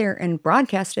like sit there and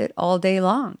broadcast it all day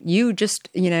long. You just,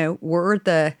 we're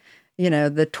the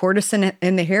tortoise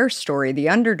and the hare story, the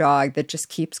underdog that just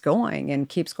keeps going and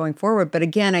keeps going forward. But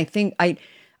again, I think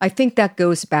that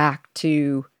goes back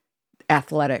to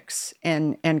athletics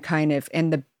and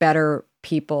the better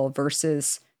people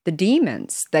versus the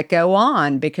demons that go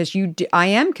on, because I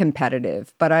am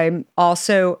competitive, but I'm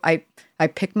also, I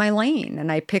pick my lane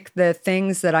and I pick the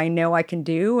things that I know I can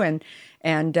do and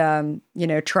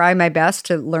try my best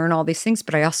to learn all these things.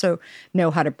 But I also know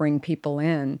how to bring people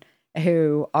in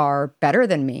who are better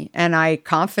than me. And I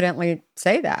confidently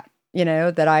say that,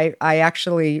 that I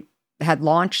actually had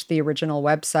launched the original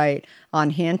website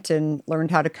on Hint and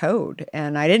learned how to code.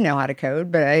 And I didn't know how to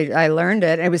code, but I learned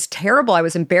it. And it was terrible. I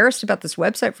was embarrassed about this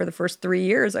website for the first 3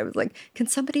 years. I was like, can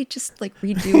somebody just like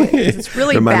redo it? 'Cause it's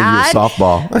really bad. You of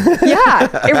softball.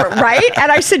 Right.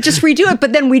 And I said, just redo it.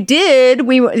 But then we did.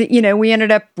 We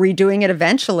ended up redoing it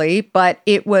eventually. But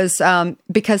it was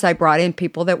because I brought in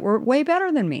people that were way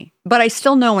better than me. But I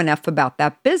still know enough about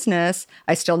that business.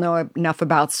 I still know enough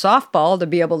about softball to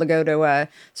be able to go to a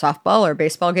softball or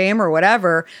baseball game or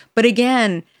whatever. But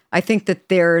again, I think that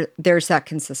there's that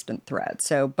consistent thread.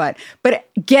 So, but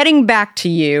getting back to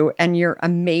you and your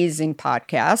amazing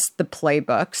podcast, The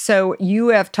Playbook. So you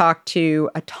have talked to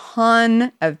a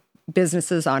ton of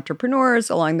businesses, entrepreneurs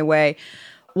along the way.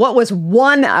 What was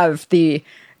one of the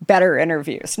better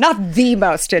interviews? Not the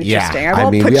most interesting. I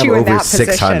won't put you in that position.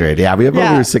 600. Yeah, we have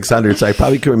over 600. So I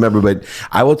probably can remember, but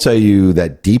I will tell you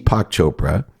that Deepak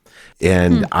Chopra,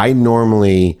 and I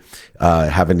normally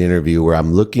have an interview where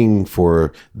I'm looking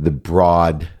for the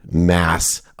broad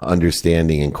mass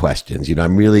understanding and questions.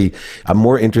 I'm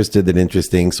more interested than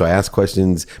interesting. So I ask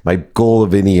questions. My goal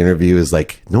of any interview is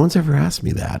like, no one's ever asked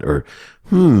me that, or,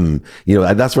 and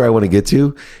that's where I want to get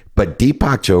to. But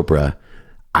Deepak Chopra,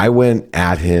 I went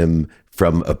at him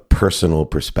from a personal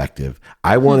perspective.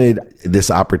 I wanted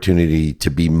this opportunity to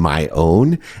be my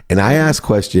own. And I asked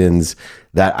questions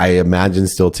that I imagine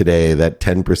still today that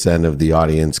 10% of the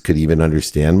audience could even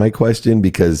understand my question,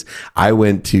 because I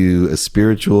went to a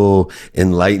spiritual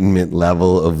enlightenment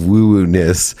level of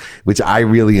woo-woo-ness, which I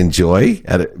really enjoy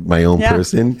at my own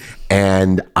person.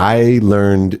 And I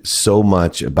learned so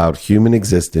much about human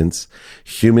existence,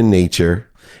 human nature,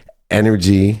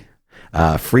 energy,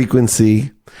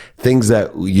 frequency, things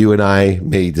that you and I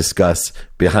may discuss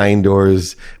behind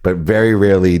doors, but very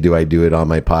rarely do I do it on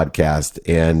my podcast.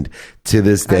 And to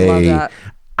this day,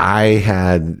 I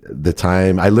had the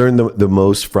time. I learned the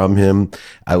most from him.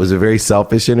 It was a very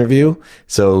selfish interview.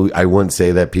 So I wouldn't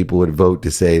say that people would vote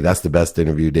to say that's the best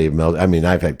interview, Dave Meltzer. I mean,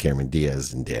 I've had Cameron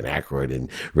Diaz and Dan Aykroyd and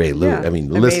Ray Lewis. I mean,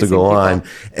 the list will go on.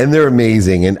 And they're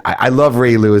amazing. And I love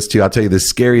Ray Lewis too. I'll tell you the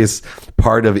scariest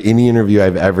part of any interview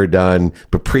I've ever done,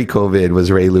 but pre-COVID,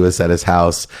 was Ray Lewis at his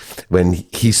house when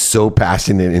he's so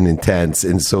passionate and intense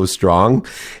and so strong.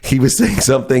 He was saying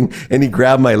something and he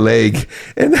grabbed my leg,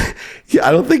 and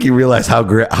I don't think he realized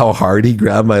how hard he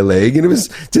grabbed my leg, and it was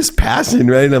just passion,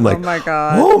 right? And I'm like,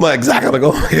 oh my, exactly. I'm like,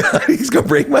 oh my God, he's going to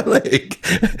break my leg,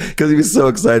 because he was so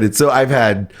excited. So I've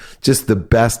had just the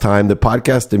best time. The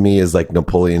podcast to me is like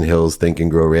Napoleon Hill's Think and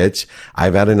Grow Rich.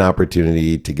 I've had an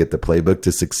opportunity to get the playbook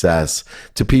to success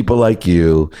to people like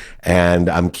you. And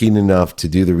I'm keen enough to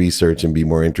do the research and be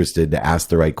more interested to ask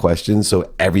the right questions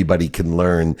so everybody can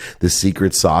learn the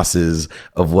secret sauces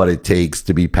of what it takes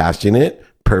to be passionate,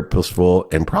 purposeful,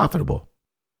 and profitable.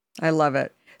 I love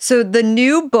it. So the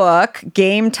new book,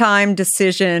 Game Time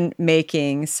Decision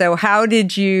Making. So how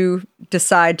did you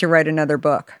decide to write another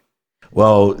book?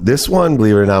 Well, this one,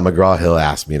 believe it or not, McGraw-Hill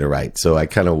asked me to write. So I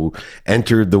kind of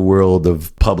entered the world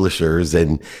of publishers,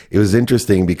 and it was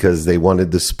interesting because they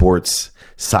wanted the sports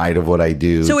side of what I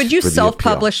do. So would you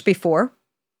self-publish before?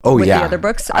 Oh, with yeah. The other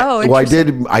books? I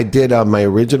did. My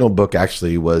original book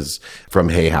actually was from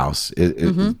Hay House.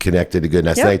 It Connected to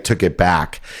Goodness. Yep. And I took it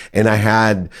back.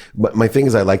 And my thing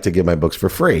is I like to give my books for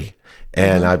free.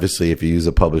 And obviously, if you use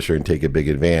a publisher and take a big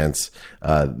advance,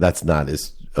 that's not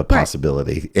as a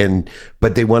possibility. Right.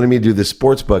 But they wanted me to do the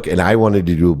sports book, and I wanted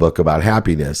to do a book about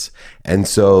happiness. And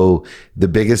so the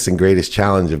biggest and greatest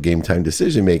challenge of Game Time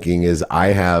Decision Making is I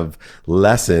have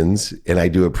lessons, and I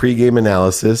do a pregame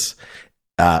analysis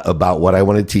about what I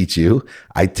want to teach you.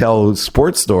 I tell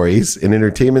sports stories and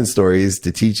entertainment stories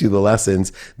to teach you the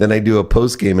lessons. Then I do a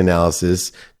post-game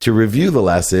analysis to review the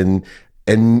lesson.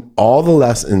 And all the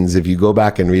lessons, if you go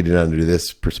back and read it under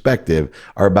this perspective,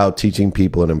 are about teaching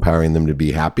people and empowering them to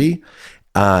be happy.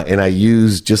 And I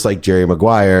use, just like Jerry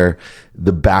Maguire,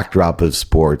 the backdrop of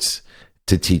sports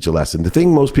to teach a lesson. The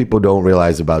thing most people don't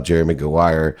realize about Jerry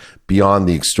Maguire, beyond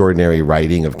the extraordinary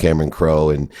writing of Cameron Crowe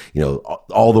and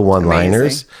all the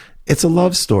one-liners, it's a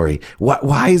love story.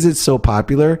 Why is it so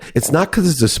popular? It's not because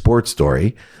it's a sports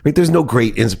story. Right? There's no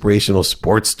great inspirational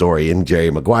sports story in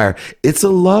Jerry Maguire. It's a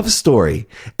love story,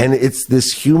 and it's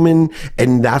this human,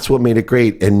 and that's what made it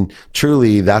great. And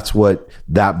truly, that's what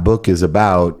that book is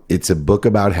about. It's a book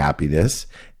about happiness.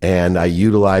 And I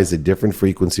utilize a different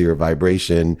frequency or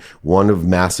vibration, one of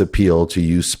mass appeal, to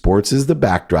use sports as the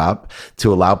backdrop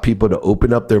to allow people to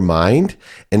open up their mind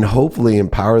and hopefully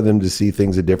empower them to see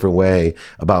things a different way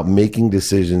about making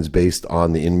decisions based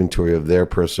on the inventory of their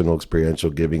personal experiential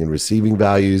giving and receiving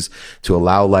values to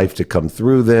allow life to come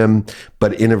through them,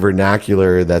 but in a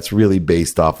vernacular that's really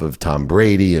based off of Tom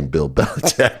Brady and Bill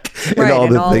Belichick and all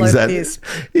the things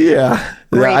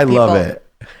I love it.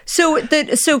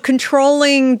 So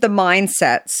controlling the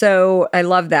mindset. So I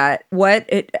love that.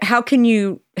 How can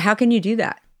you do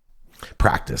that?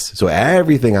 Practice. So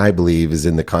everything I believe is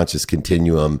in the conscious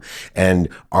continuum, and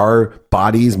our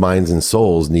bodies, minds, and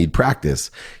souls need practice.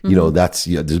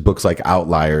 There's books like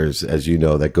Outliers, as you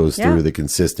know, that goes through the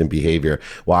consistent behavior.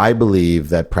 Well, I believe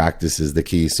that practice is the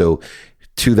key. So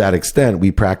to that extent, we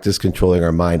practice controlling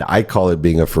our mind. I call it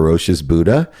being a ferocious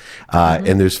Buddha.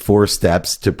 And there's 4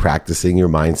 steps to practicing your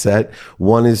mindset.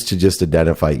 One is to just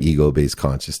identify ego-based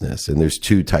consciousness. And there's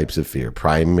 2 types of fear.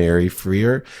 Primary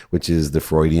fear, which is the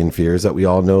Freudian fears that we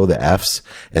all know, the F's.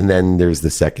 And then there's the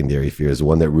secondary fears, the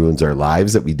one that ruins our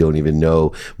lives that we don't even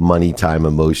know. Money, time,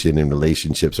 emotion, and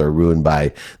relationships are ruined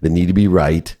by the need to be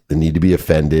right, the need to be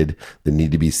offended, the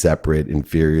need to be separate,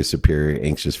 inferior, superior,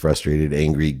 anxious, frustrated,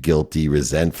 angry, guilty,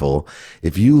 resentful.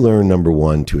 If you learn, number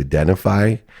 1, to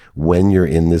identify when you're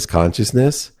in this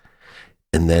consciousness,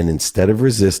 and then instead of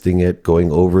resisting it,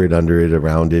 going over it, under it,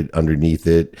 around it, underneath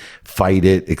it, fight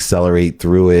it, accelerate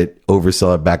through it,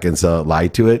 oversell it, back and sell it, lie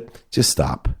to it, just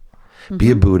stop.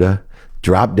 Be a Buddha.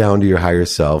 Drop down to your higher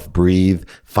self, breathe,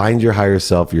 find your higher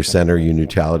self, your center, your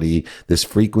neutrality, this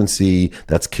frequency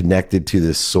that's connected to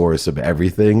this source of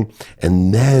everything,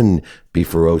 and then be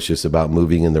ferocious about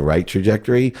moving in the right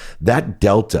trajectory. That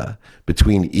delta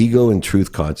between ego and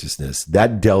truth consciousness,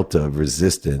 that delta of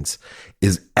resistance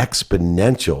is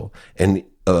exponential, and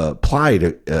applied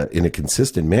in a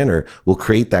consistent manner will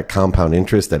create that compound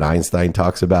interest that Einstein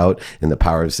talks about in The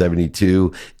Power of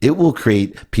 72. It will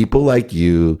create people like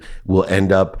you will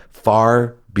end up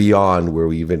far beyond where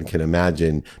we even can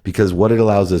imagine, because what it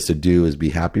allows us to do is be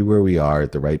happy where we are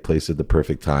at the right place at the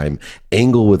perfect time,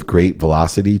 angle with great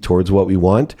velocity towards what we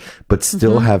want, but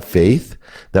still have faith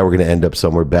that we're going to end up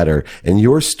somewhere better. And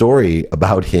your story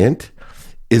about Hint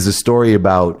is a story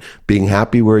about being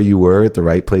happy where you were at the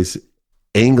right place,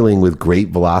 angling with great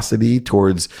velocity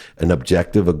towards an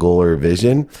objective, a goal, or a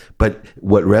vision. But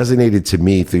what resonated to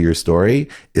me through your story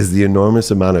is the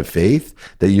enormous amount of faith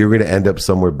that you're going to end up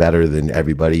somewhere better than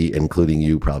everybody, including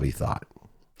you, probably thought.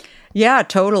 Yeah,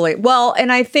 totally. Well,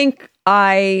 and I think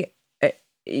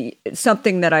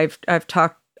something that I've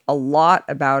talked a lot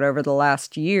about over the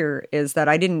last year is that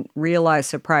I didn't realize,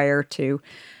 so prior to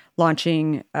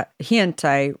launching Hint,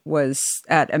 I was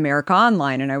at America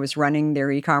Online and I was running their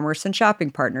e-commerce and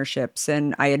shopping partnerships.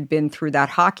 And I had been through that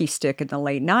hockey stick in the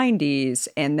late 90s.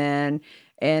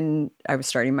 And I was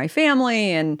starting my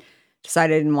family and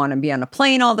decided I didn't want to be on a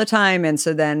plane all the time. And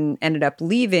so then ended up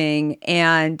leaving.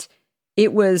 And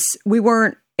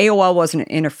AOL wasn't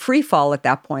in a free fall at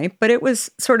that point, but it was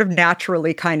sort of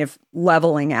naturally kind of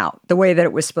leveling out the way that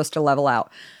it was supposed to level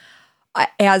out.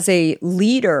 As a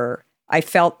leader, I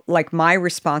felt like my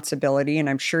responsibility, and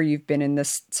I'm sure you've been in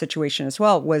this situation as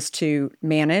well, was to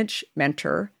manage,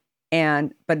 mentor,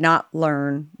 but not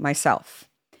learn myself.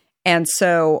 And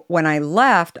so when I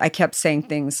left, I kept saying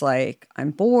things like,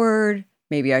 I'm bored.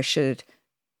 Maybe I should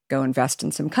go invest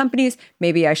in some companies.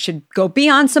 Maybe I should go be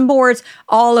on some boards,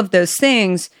 all of those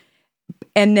things.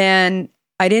 And then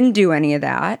I didn't do any of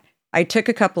that. I took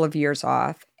a couple of years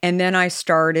off, and then I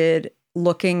started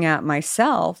looking at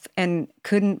myself and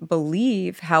couldn't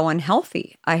believe how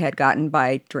unhealthy I had gotten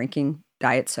by drinking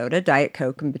diet soda, Diet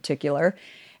Coke in particular.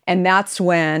 And that's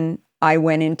when I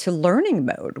went into learning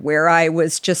mode, where I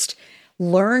was just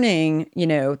learning,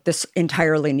 this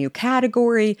entirely new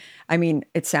category. I mean,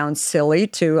 it sounds silly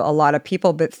to a lot of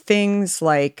people, but things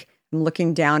like I'm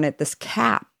looking down at this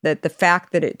cap, that the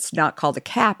fact that it's not called a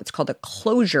cap, it's called a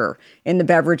closure in the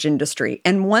beverage industry.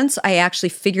 And once I actually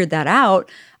figured that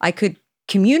out, I could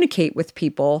communicate with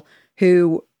people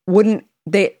who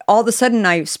all of a sudden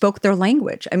I spoke their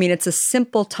language. I mean, it's a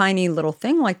simple, tiny little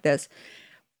thing like this.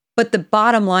 But the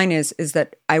bottom line is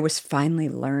that I was finally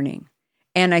learning.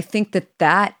 And I think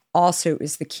that also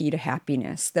is the key to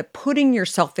happiness, that putting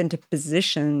yourself into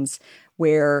positions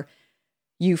where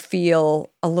you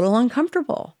feel a little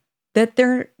uncomfortable, that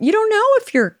you don't know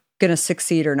if you're going to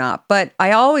succeed or not. But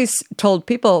I always told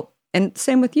people, and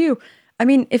same with you, I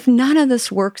mean, if none of this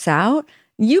works out,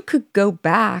 you could go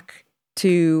back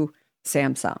to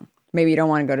Samsung. Maybe you don't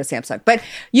want to go to Samsung, but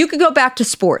you could go back to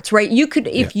sports, right? You could,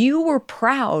 if you were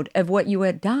proud of what you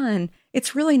had done,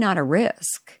 it's really not a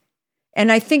risk.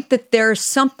 And I think that there's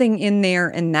something in there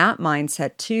in that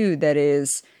mindset too, that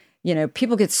is,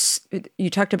 people you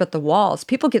talked about the walls.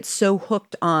 People get so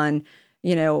hooked on,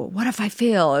 what if I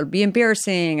fail? It'll be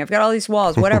embarrassing. I've got all these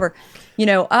walls, whatever,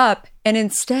 up. And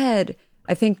instead,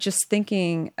 I think just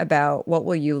thinking about what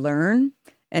will you learn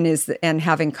and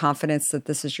having confidence that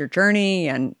this is your journey.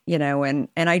 And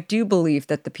I do believe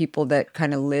that the people that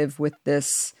kind of live with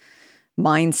this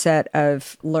mindset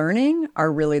of learning are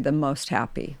really the most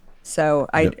happy. So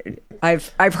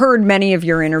I've heard many of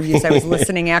your interviews. I was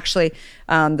listening actually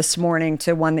this morning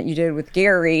to one that you did with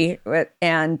Gary,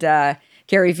 and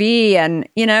Gary Vee. And,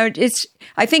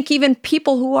 I think even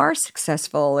people who are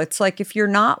successful, it's like if you're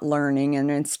not learning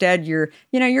and instead you're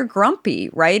grumpy,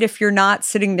 right? If you're not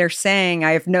sitting there saying,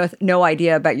 I have no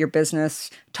idea about your business,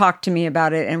 talk to me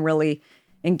about it, and really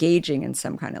engaging in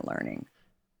some kind of learning.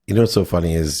 What's so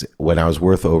funny is when I was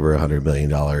worth over $100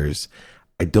 million,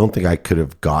 I don't think I could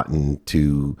have gotten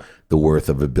to the worth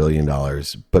of $1 billion.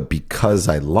 But because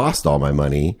I lost all my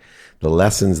money, the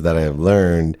lessons that I have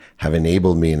learned have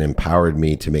enabled me and empowered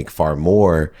me to make far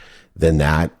more than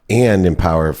that and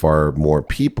empower far more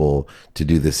people to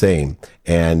do the same.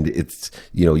 And it's,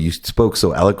 you spoke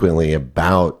so eloquently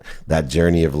about that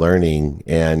journey of learning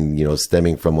and,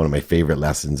 stemming from one of my favorite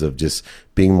lessons of just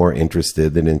being more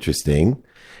interested than interesting.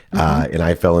 And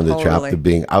I fell into the trap of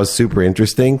I was super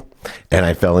interesting, and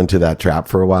I fell into that trap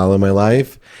for a while in my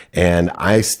life. And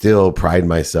I still pride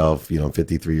myself, I'm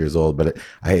 53 years old, but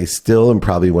I still am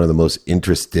probably one of the most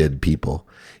interested people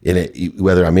in it,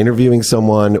 whether I'm interviewing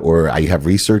someone or I have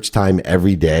research time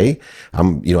every day.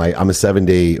 I'm a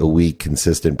 7-day-a-week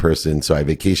consistent person. So I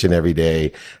vacation every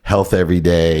day, health every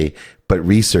day, but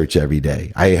research every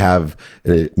day. I have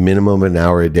a minimum an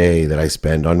hour a day that I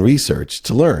spend on research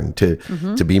to learn,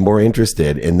 to be more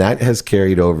interested. And that has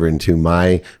carried over into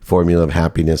my formula of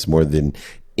happiness more than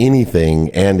anything,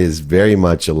 and is very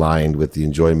much aligned with the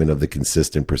enjoyment of the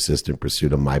consistent, persistent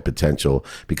pursuit of my potential,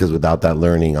 because without that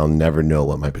learning, I'll never know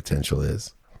what my potential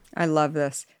is. I love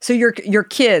this. So your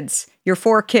kids, your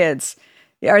 4 kids,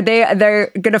 they're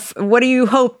going to, what do you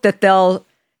hope that they'll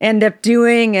end up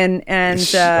doing?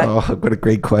 What a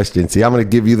great question. See, I'm going to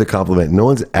give you the compliment. No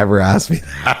one's ever asked me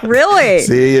that. Really?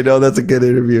 See, that's a good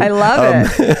interview. I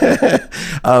love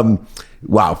it.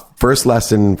 Wow. First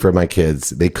lesson for my kids.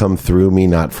 They come through me,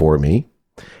 not for me.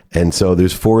 And so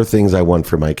there's 4 things I want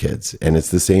for my kids. And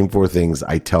it's the same 4 things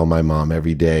I tell my mom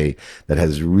every day that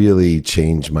has really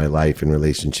changed my life and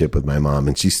relationship with my mom.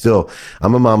 And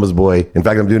I'm a mama's boy. In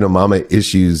fact, I'm doing a mama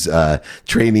issues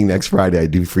training next Friday. I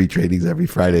do free trainings every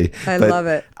Friday. I love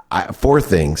it. 4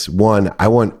 things. 1, I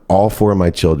want all 4 of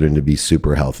my children to be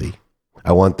super healthy.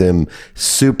 I want them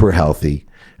super healthy,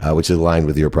 which is aligned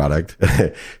with your product.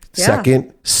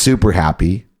 Second, super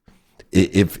happy.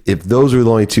 If those are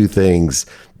the only 2 things,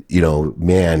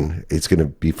 man, it's going to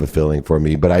be fulfilling for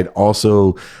me. But I'd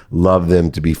also love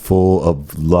them to be full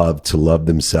of love to love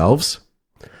themselves.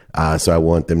 So I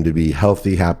want them to be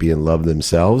healthy, happy, and love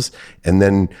themselves. And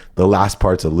then the last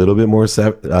part's a little bit more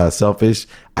selfish.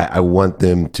 I want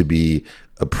them to be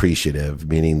appreciative,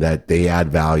 meaning that they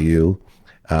add value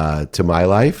to my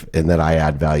life and that I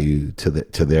add value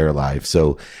to their life.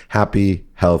 So happy,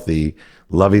 healthy,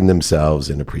 loving themselves,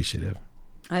 and appreciative.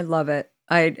 I love it.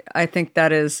 I think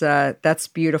that's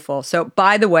beautiful. So,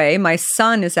 by the way, my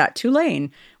son is at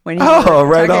Tulane. Right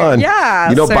on.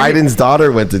 Yeah. Biden's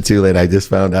daughter went to Tulane. I just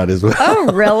found out as well.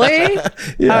 Oh, really?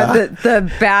 Yeah.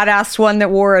 The badass one that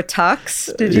wore a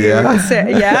tux. Did you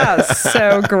say? Yeah.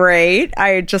 So great.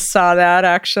 I just saw that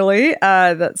actually.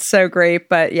 That's so great.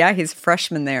 But yeah, he's a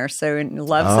freshman there. So he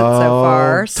loves it so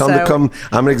far. Tell him to come.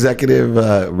 I'm an executive,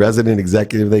 resident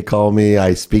executive, they call me.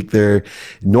 I speak there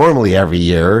normally every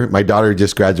year. My daughter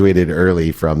just graduated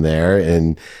early from there,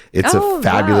 and it's a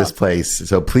fabulous place.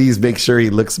 So please make sure he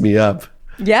looks me up.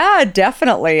 Yeah,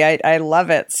 definitely. I love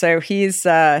it. So he's,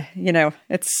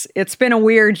 it's been a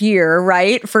weird year,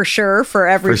 right? For sure, for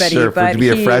everybody. For sure. But to be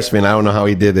a freshman, I don't know how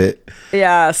he did it.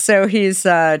 Yeah. So he's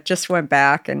just went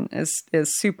back and is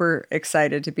super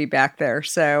excited to be back there.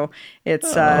 So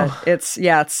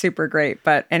it's super great.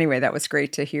 But anyway, that was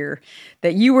great to hear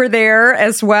that you were there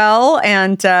as well,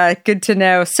 and good to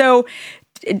know. So,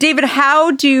 David,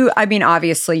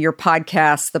 obviously your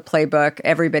podcast, The Playbook,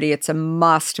 everybody, it's a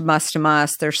must.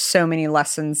 There's so many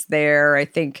lessons there. I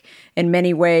think in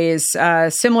many ways,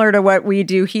 similar to what we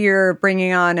do here,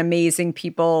 bringing on amazing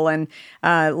people and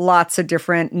lots of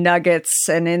different nuggets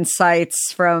and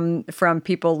insights from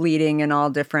people leading in all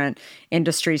different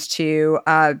industries too.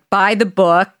 Buy the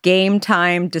book, Game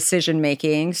Time Decision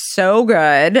Making. So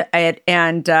good.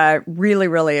 And really,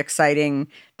 really exciting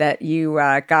that you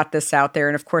got this out there.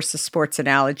 And of course, the sports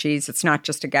analogies. It's not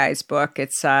just a guy's book.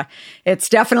 It's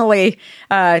definitely,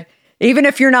 even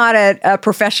if you're not a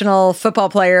professional football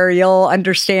player, you'll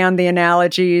understand the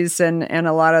analogies and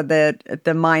a lot of the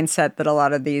mindset that a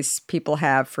lot of these people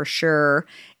have for sure.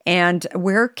 And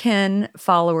where can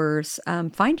followers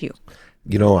find you?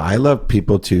 I love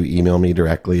people to email me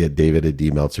directly at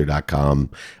david@dmeltzer.com,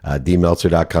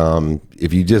 dmeltzer.com.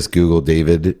 If you just Google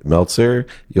David Meltzer,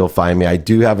 you'll find me. I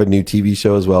do have a new TV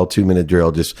show as well, 2 Minute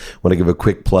Drill. Just want to give a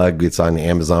quick plug. It's on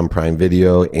Amazon Prime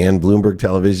Video and Bloomberg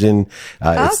Television.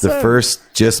 Awesome. It's the first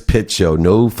just pitch show.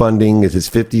 No funding. It is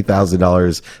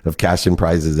 $50,000 of cash and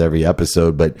prizes every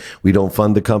episode, but we don't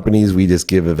fund the companies. We just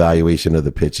give evaluation of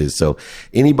the pitches. So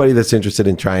anybody that's interested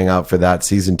in trying out for that,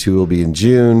 season 2 will be in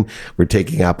June. We're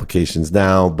taking applications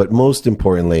now, but most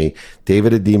importantly,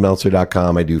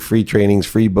 david@dmeltzer.com. I do free trainings,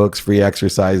 free books, free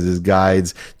exercises,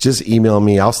 guides. Just email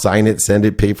me. I'll sign it, send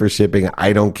it, pay for shipping.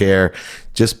 I don't care.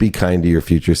 Just be kind to your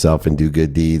future self and do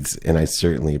good deeds. And I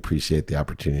certainly appreciate the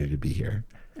opportunity to be here.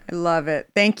 I love it.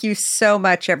 Thank you so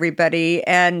much, everybody.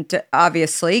 And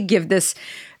obviously give this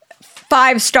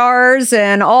 5 stars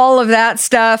and all of that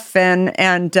stuff,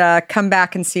 and come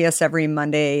back and see us every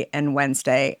Monday and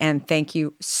Wednesday. And thank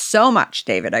you so much,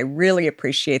 David. I really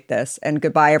appreciate this. And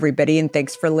goodbye, everybody, and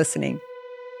thanks for listening.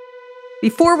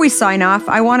 Before we sign off,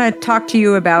 I want to talk to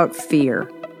you about fear.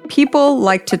 People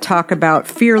like to talk about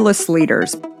fearless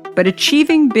leaders, but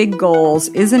achieving big goals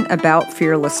isn't about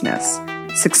fearlessness.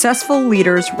 Successful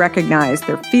leaders recognize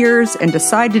their fears and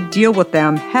decide to deal with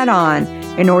them head on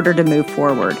in order to move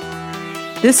forward.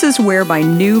 This is where my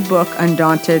new book,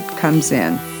 Undaunted, comes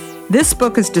in. This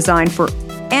book is designed for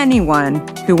anyone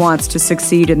who wants to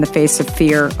succeed in the face of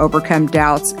fear, overcome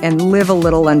doubts, and live a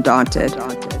little undaunted.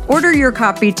 Order your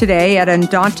copy today at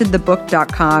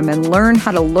undauntedthebook.com and learn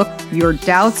how to look your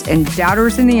doubts and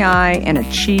doubters in the eye and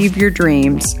achieve your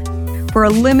dreams. For a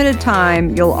limited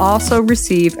time, you'll also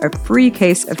receive a free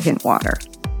case of hint water.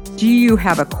 Do you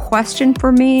have a question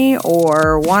for me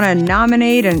or want to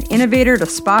nominate an innovator to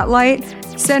spotlight?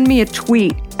 Send me a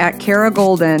tweet at Kara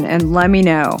Golden and let me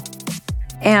know.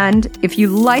 And if you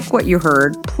like what you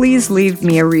heard, please leave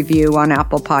me a review on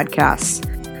Apple Podcasts.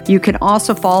 You can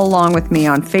also follow along with me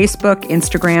on Facebook,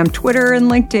 Instagram, Twitter, and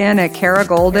LinkedIn at Kara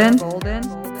Golden.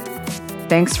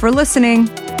 Thanks for listening.